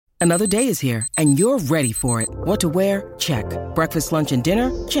Another day is here, and you're ready for it. What to wear? Check. Breakfast, lunch, and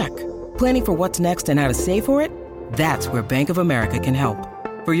dinner? Check. Planning for what's next and how to save for it? That's where Bank of America can help.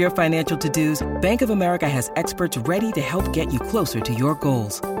 For your financial to-dos, Bank of America has experts ready to help get you closer to your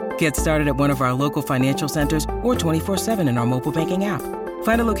goals. Get started at one of our local financial centers or 24/7 in our mobile banking app.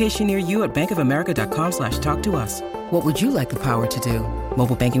 Find a location near you at bankofamerica.com/talktous. What would you like the power to do?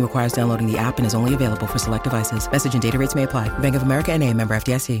 Mobile banking requires downloading the app and is only available for select devices. Message and data rates may apply. Bank of America N.A., member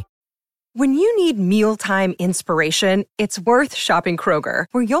FDIC. When you need mealtime inspiration, it's worth shopping Kroger,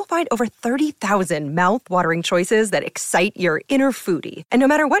 where you'll find over 30,000 mouth-watering choices that excite your inner foodie. And no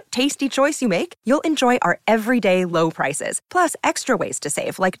matter what tasty choice you make, you'll enjoy our everyday low prices, plus extra ways to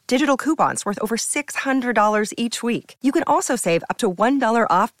save, like digital coupons worth over $600 each week. You can also save up to $1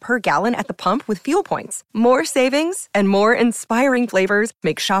 off per gallon at the pump with fuel points. More savings and more inspiring flavors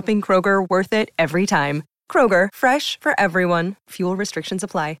make shopping Kroger worth it every time. Kroger, fresh for everyone. Fuel restrictions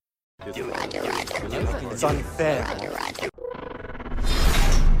apply. It's unfair. We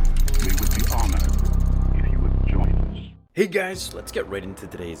would be honored if you would join us. Hey guys, let's get right into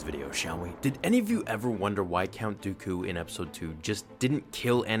today's video, shall we? Did any of you ever wonder why Count Dooku in episode 2 just didn't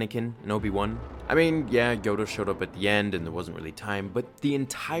kill Anakin and Obi-Wan? I mean, yeah, Yoda showed up at the end and there wasn't really time, but the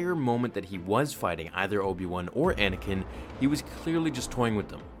entire moment that he was fighting either Obi-Wan or Anakin, he was clearly just toying with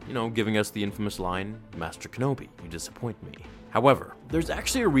them. You know, giving us the infamous line, Master Kenobi, you disappoint me. However, there's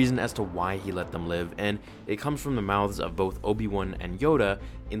actually a reason as to why he let them live, and it comes from the mouths of both Obi-Wan and Yoda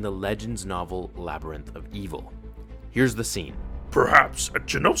in the Legends novel Labyrinth of Evil. Here's the scene. Perhaps at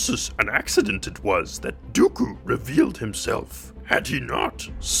Geonosis an accident it was that Dooku revealed himself. Had he not,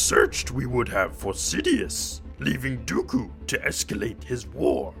 searched we would have for Sidious, leaving Dooku to escalate his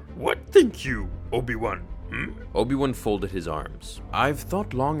war. What think you, Obi-Wan? Obi-Wan folded his arms. I've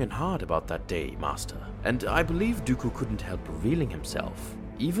thought long and hard about that day, Master, and I believe Dooku couldn't help revealing himself,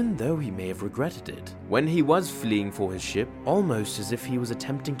 even though he may have regretted it. When he was fleeing for his ship, almost as if he was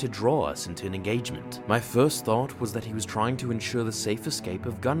attempting to draw us into an engagement. My first thought was that he was trying to ensure the safe escape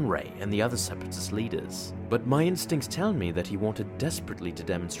of Gunray and the other Separatist leaders. But my instincts tell me that he wanted desperately to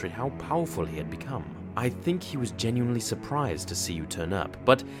demonstrate how powerful he had become. I think he was genuinely surprised to see you turn up,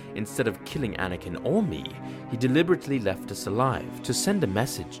 but instead of killing Anakin or me, he deliberately left us alive to send a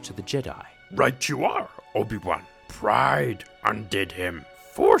message to the Jedi. Right you are, Obi-Wan. Pride undid him,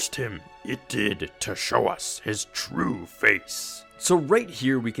 forced him. It did, to show us his true face. So right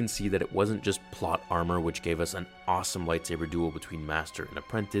here we can see that it wasn't just plot armor which gave us an awesome lightsaber duel between Master and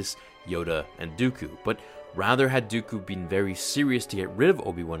Apprentice, Yoda and Dooku, but rather had Dooku been very serious to get rid of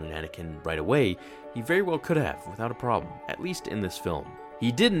Obi-Wan and Anakin right away, he very well could have without a problem, at least in this film.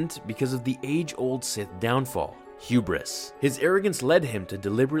 He didn't because of the age-old Sith downfall, hubris. His arrogance led him to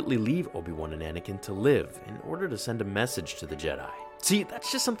deliberately leave Obi-Wan and Anakin to live in order to send a message to the Jedi. See,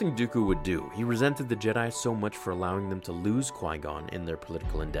 that's just something Dooku would do. He resented the Jedi so much for allowing them to lose Qui-Gon in their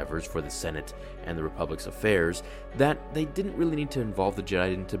political endeavors for the Senate and the Republic's affairs that they didn't really need to involve the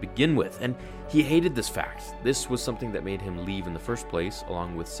Jedi to begin with, and he hated this fact. This was something that made him leave in the first place,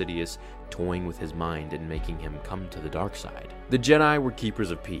 along with Sidious toying with his mind and making him come to the dark side. The Jedi were keepers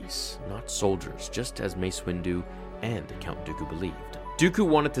of peace, not soldiers, just as Mace Windu and Count Dooku believed. Dooku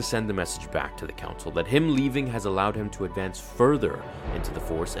wanted to send the message back to the Council that him leaving has allowed him to advance further into the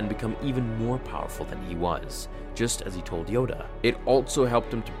Force and become even more powerful than he was, just as he told Yoda. It also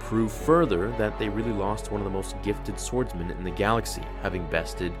helped him to prove further that they really lost one of the most gifted swordsmen in the galaxy, having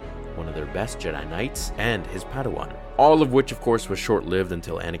bested one of their best Jedi Knights and his Padawan. All of which, of course, was short-lived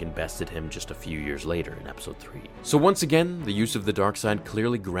until Anakin bested him just a few years later in Episode 3. So once again, the use of the dark side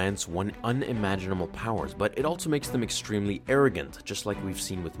clearly grants one unimaginable powers, but it also makes them extremely arrogant, just like we've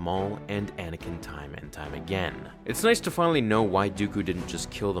seen with Maul and Anakin time and time again. It's nice to finally know why Dooku didn't just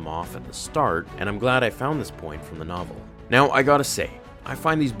kill them off at the start, and I'm glad I found this point from the novel. Now, I gotta say, I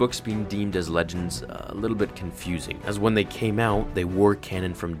find these books being deemed as legends a little bit confusing, as when they came out, they were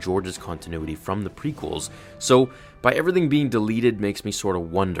canon from George's continuity from the prequels, so by everything being deleted makes me sort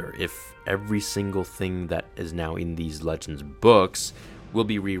of wonder if every single thing that is now in these Legends books will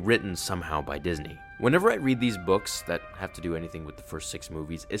be rewritten somehow by Disney. Whenever I read these books that have to do anything with the first 6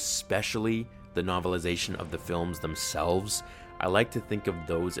 movies, especially the novelization of the films themselves, I like to think of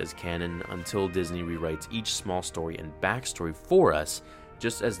those as canon until Disney rewrites each small story and backstory for us,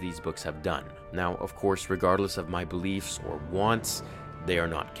 just as these books have done. Now, of course, regardless of my beliefs or wants, they are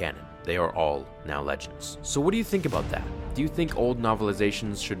not canon. They are all now legends. So what do you think about that? Do you think old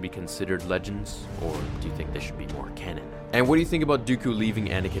novelizations should be considered legends, or do you think they should be more canon? And what do you think about Dooku leaving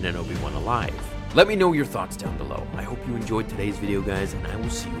Anakin and Obi-Wan alive? Let me know your thoughts down below. I hope you enjoyed today's video, guys, and I will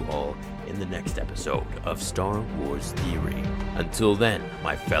see you all in the next episode of Star Wars Theory. Until then,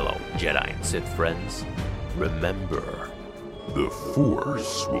 my fellow Jedi and Sith friends, remember, The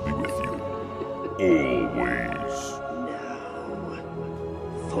Force will be with you